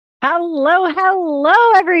Hello,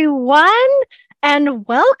 everyone, and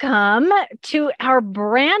welcome to our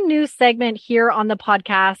brand new segment here on the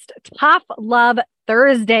podcast, Tough Love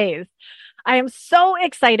Thursdays. I am so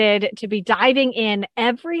excited to be diving in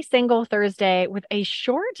every single Thursday with a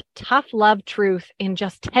short, tough love truth in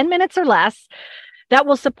just 10 minutes or less that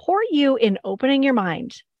will support you in opening your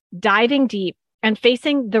mind, diving deep, and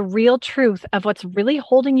facing the real truth of what's really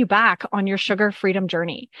holding you back on your sugar freedom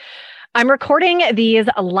journey. I'm recording these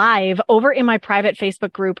live over in my private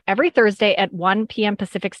Facebook group every Thursday at 1 p.m.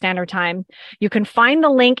 Pacific Standard Time. You can find the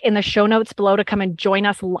link in the show notes below to come and join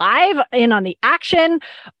us live in on the action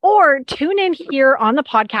or tune in here on the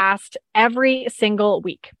podcast every single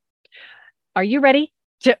week. Are you ready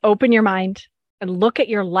to open your mind and look at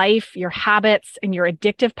your life, your habits, and your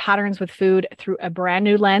addictive patterns with food through a brand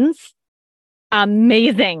new lens?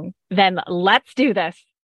 Amazing. Then let's do this.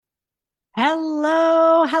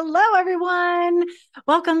 Hello, everyone.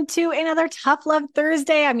 Welcome to another Tough Love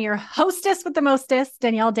Thursday. I'm your hostess with the mostest,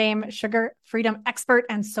 Danielle Dame, sugar freedom expert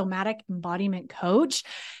and somatic embodiment coach,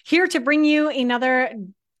 here to bring you another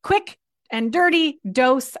quick and dirty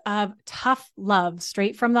dose of tough love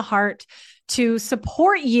straight from the heart to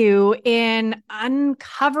support you in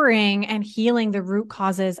uncovering and healing the root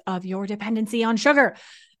causes of your dependency on sugar.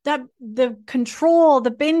 The control, the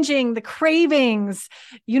binging, the cravings,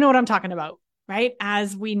 you know what I'm talking about, right?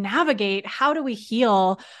 As we navigate, how do we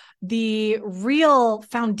heal the real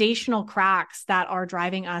foundational cracks that are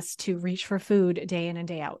driving us to reach for food day in and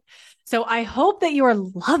day out? So I hope that you are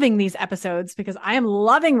loving these episodes because I am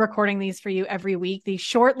loving recording these for you every week, these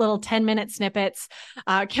short little 10-minute snippets.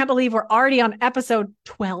 Can't believe we're already on episode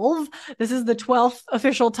 12. This is the 12th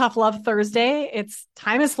official Tough Love Thursday.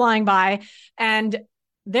 Time is flying by, and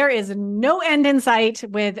there is no end in sight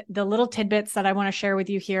with the little tidbits that I want to share with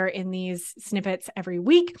you here in these snippets every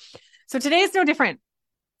week. So today is no different.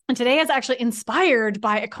 And today is actually inspired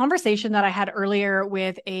by a conversation that I had earlier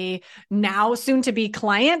with a now soon to be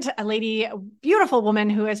client, a beautiful woman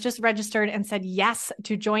who has just registered and said yes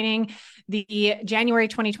to joining the January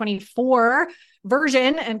 2024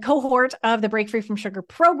 version and cohort of the Break Free from Sugar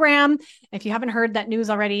program. If you haven't heard that news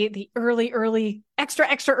already, the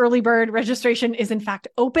extra early bird registration is in fact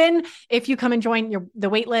open. If you come and join the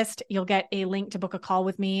wait list, you'll get a link to book a call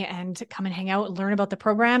with me and come and hang out, learn about the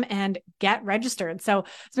program and get registered. So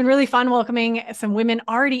it's been really fun welcoming some women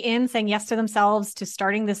already in, saying yes to themselves to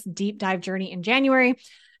starting this deep dive journey in January.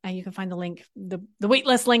 And you can find the link, the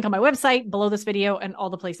waitlist link on my website below this video and all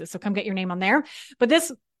the places. So come get your name on there. But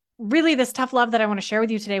this tough love that I want to share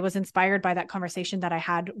with you today was inspired by that conversation that I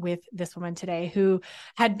had with this woman today, who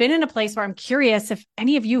had been in a place where I'm curious if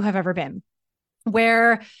any of you have ever been,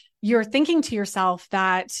 where you're thinking to yourself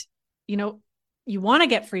that, you want to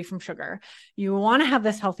get free from sugar. You want to have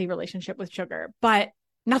this healthy relationship with sugar, but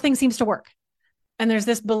nothing seems to work. And there's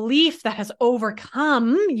this belief that has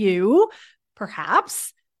overcome you,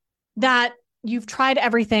 perhaps, that you've tried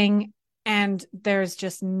everything and there's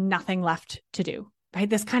just nothing left to do. Right?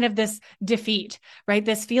 This defeat, right?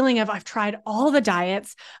 This feeling of I've tried all the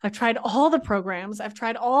diets, I've tried all the programs, I've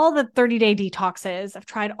tried all the 30-day detoxes, I've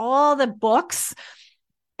tried all the books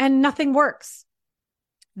and nothing works.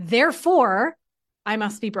 Therefore, I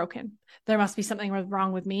must be broken. There must be something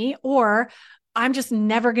wrong with me, or I'm just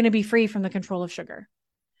never going to be free from the control of sugar.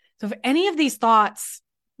 So if any of these thoughts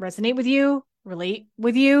resonate with you, relate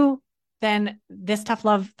with you, then this Tough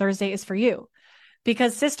Love Thursday is for you.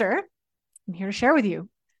 Because sister, I'm here to share with you,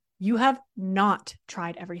 you have not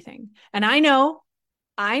tried everything. And I know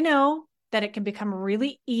that it can become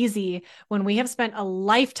really easy when we have spent a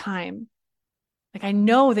lifetime. Like I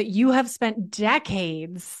know that you have spent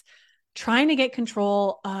decades trying to get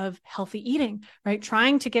control of healthy eating, right?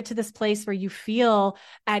 Trying to get to this place where you feel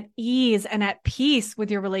at ease and at peace with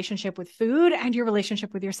your relationship with food and your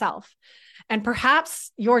relationship with yourself. And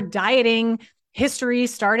perhaps your dieting history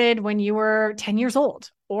started when you were 10 years old,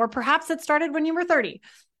 or perhaps it started when you were 30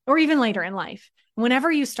 or even later in life. Whenever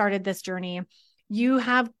you started this journey, you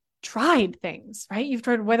have tried things, right? You've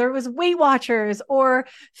tried, whether it was Weight Watchers or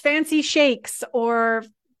fancy shakes or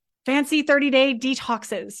fancy 30-day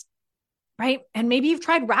detoxes, right? And maybe you've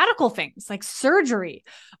tried radical things like surgery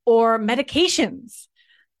or medications.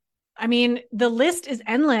 I mean, the list is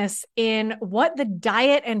endless in what the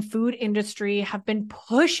diet and food industry have been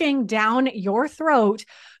pushing down your throat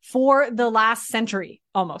for the last century,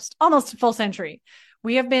 almost a full century.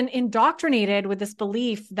 We have been indoctrinated with this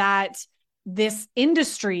belief that this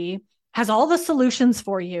industry has all the solutions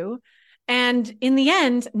for you. And in the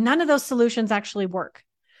end, none of those solutions actually work.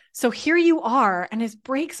 So here you are, and it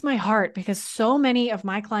breaks my heart because so many of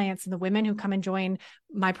my clients and the women who come and join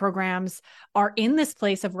my programs are in this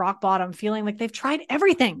place of rock bottom, feeling like they've tried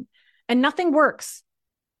everything and nothing works.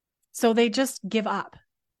 So they just give up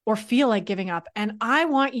or feel like giving up. And I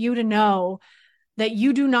want you to know that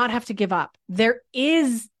you do not have to give up. There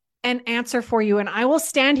is an answer for you. And I will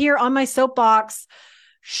stand here on my soapbox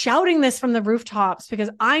shouting this from the rooftops because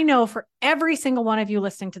I know for every single one of you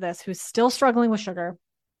listening to this who's still struggling with sugar,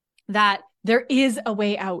 that there is a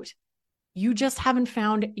way out. You just haven't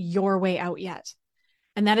found your way out yet.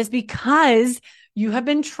 And that is because you have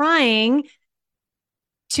been trying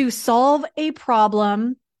to solve a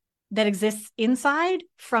problem that exists inside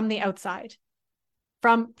from the outside,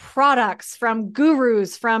 from products, from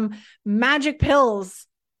gurus, from magic pills,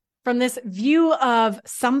 from this view of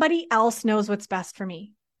somebody else knows what's best for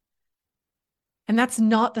me. And that's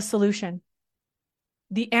not the solution.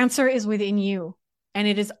 The answer is within you. And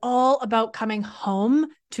it is all about coming home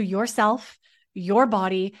to yourself, your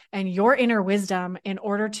body, and your inner wisdom in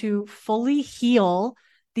order to fully heal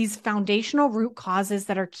these foundational root causes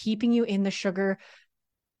that are keeping you in the sugar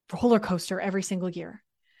roller coaster every single year.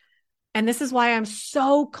 And this is why I'm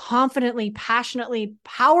so confidently, passionately,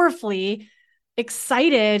 powerfully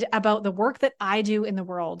excited about the work that I do in the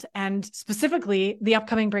world, and specifically the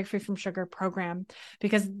upcoming Break Free from Sugar program,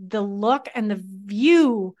 because the look and the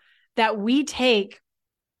view that we take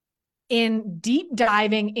in deep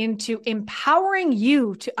diving into empowering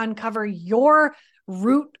you to uncover your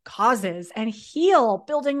root causes and heal,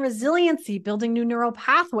 building resiliency, building new neural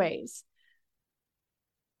pathways,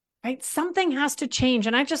 right? Something has to change.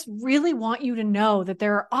 And I just really want you to know that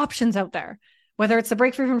there are options out there, whether it's the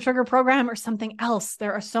Break Free from Sugar program or something else.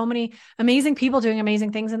 There are so many amazing people doing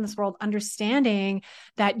amazing things in this world, understanding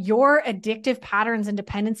that your addictive patterns and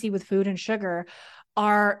dependency with food and sugar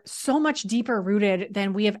are so much deeper rooted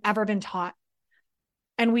than we have ever been taught.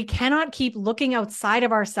 And we cannot keep looking outside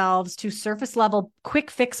of ourselves to surface level quick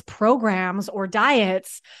fix programs or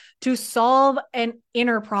diets to solve an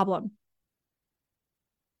inner problem.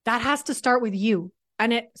 That has to start with you.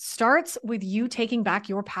 And it starts with you taking back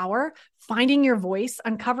your power, finding your voice,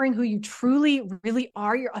 uncovering who you truly, really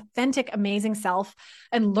are, your authentic, amazing self,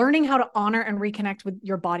 and learning how to honor and reconnect with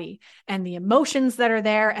your body and the emotions that are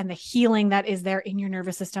there and the healing that is there in your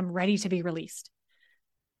nervous system ready to be released.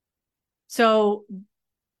 So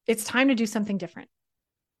it's time to do something different.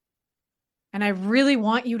 And I really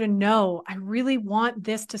want you to know, I really want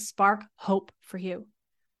this to spark hope for you,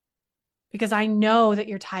 because I know that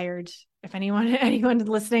you're tired. If anyone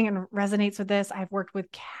listening and resonates with this, I've worked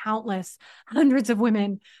with countless, hundreds of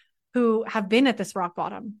women who have been at this rock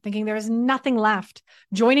bottom, thinking there is nothing left,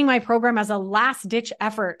 joining my program as a last ditch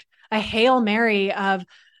effort, a Hail Mary of,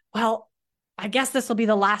 well, I guess this will be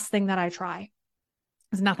the last thing that I try,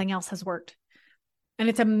 because nothing else has worked. And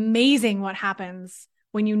it's amazing what happens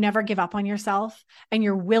when you never give up on yourself and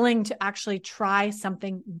you're willing to actually try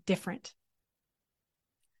something different.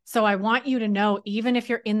 So I want you to know, even if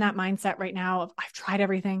you're in that mindset right now of, I've tried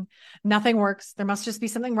everything, nothing works, there must just be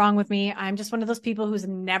something wrong with me. I'm just one of those people who's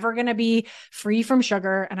never going to be free from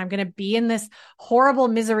sugar, and I'm going to be in this horrible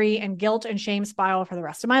misery and guilt and shame spiral for the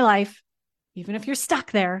rest of my life. Even if you're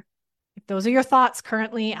stuck there, if those are your thoughts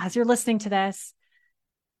currently as you're listening to this,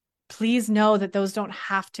 please know that those don't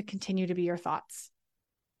have to continue to be your thoughts.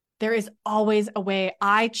 There is always a way.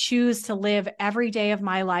 I choose to live every day of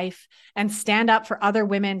my life and stand up for other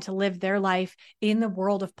women to live their life in the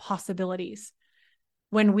world of possibilities.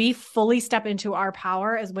 When we fully step into our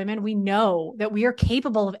power as women, we know that we are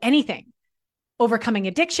capable of anything: overcoming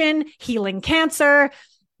addiction, healing cancer,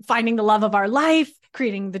 finding the love of our life,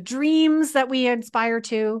 creating the dreams that we aspire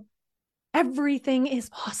to. Everything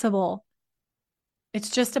is possible.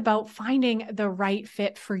 It's just about finding the right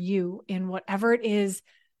fit for you in whatever it is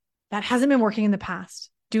that hasn't been working in the past,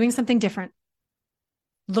 doing something different,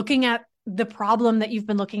 looking at the problem that you've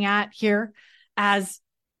been looking at here as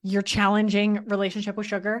your challenging relationship with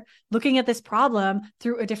sugar, looking at this problem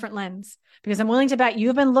through a different lens. Because I'm willing to bet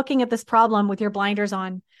you've been looking at this problem with your blinders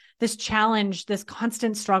on, this challenge, this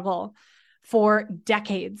constant struggle for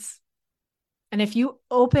decades. And if you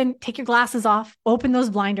take your glasses off, open those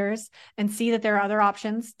blinders and see that there are other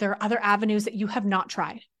options, there are other avenues that you have not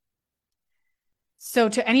tried. So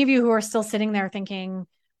to any of you who are still sitting there thinking,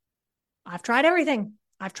 I've tried everything.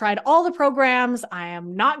 I've tried all the programs. I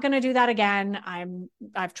am not going to do that again.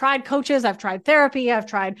 I've tried coaches. I've tried therapy. I've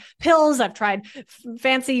tried pills. I've tried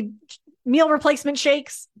fancy meal replacement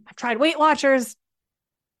shakes. I've tried Weight Watchers,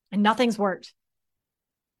 and nothing's worked.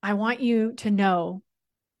 I want you to know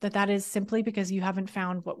that that is simply because you haven't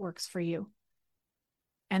found what works for you.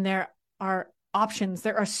 And there are options.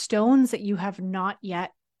 There are stones that you have not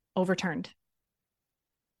yet overturned.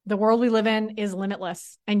 The world we live in is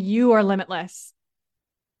limitless, and you are limitless.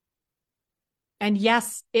 And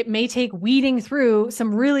yes, it may take weeding through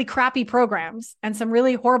some really crappy programs and some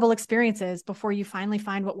really horrible experiences before you finally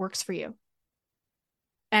find what works for you.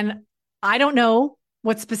 And I don't know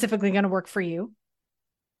what's specifically going to work for you,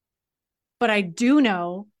 but I do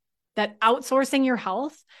know that outsourcing your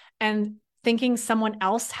health and thinking someone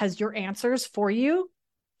else has your answers for you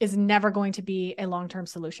is never going to be a long-term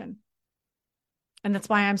solution. And that's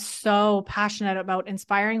why I'm so passionate about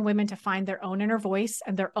inspiring women to find their own inner voice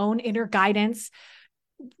and their own inner guidance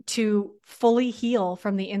to fully heal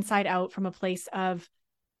from the inside out from a place of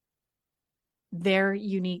their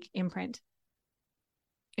unique imprint.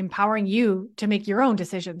 Empowering you to make your own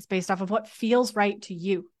decisions based off of what feels right to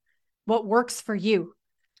you, what works for you,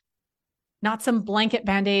 not some blanket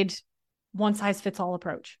Band-Aid, one size fits all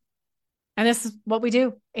approach. And this is what we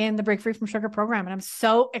do in the Break Free from Sugar program. And I'm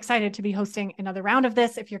so excited to be hosting another round of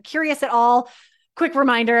this. If you're curious at all, quick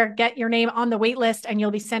reminder, get your name on the wait list and you'll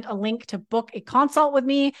be sent a link to book a consult with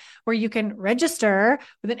me where you can register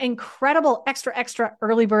with an incredible extra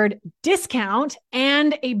early bird discount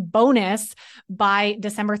and a bonus by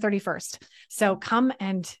December 31st. So come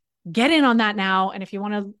and get in on that now. And if you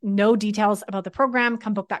want to know details about the program,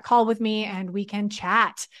 come book that call with me and we can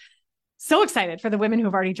chat. So excited for the women who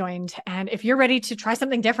have already joined. And if you're ready to try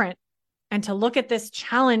something different and to look at this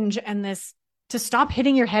challenge and this, to stop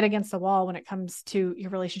hitting your head against the wall when it comes to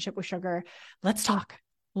your relationship with sugar, let's talk,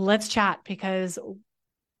 let's chat, because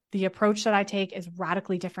the approach that I take is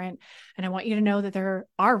radically different. And I want you to know that there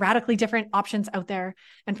are radically different options out there.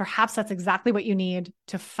 And perhaps that's exactly what you need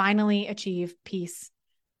to finally achieve peace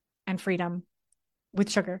and freedom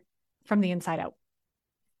with sugar from the inside out.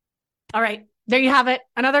 All right. There you have it.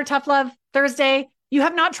 Another Tough Love Thursday. You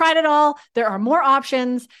have not tried it all. There are more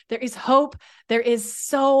options. There is hope. There is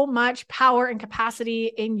so much power and capacity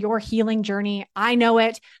in your healing journey. I know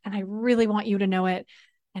it, and I really want you to know it.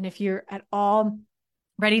 And if you're at all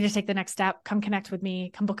ready to take the next step, come connect with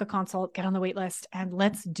me, come book a consult, get on the wait list, and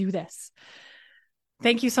let's do this.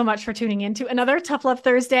 Thank you so much for tuning in to another Tough Love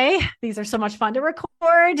Thursday. These are so much fun to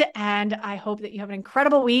record, and I hope that you have an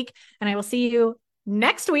incredible week, and I will see you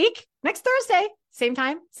next week, next Thursday, same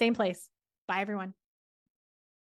time, same place. Bye, everyone.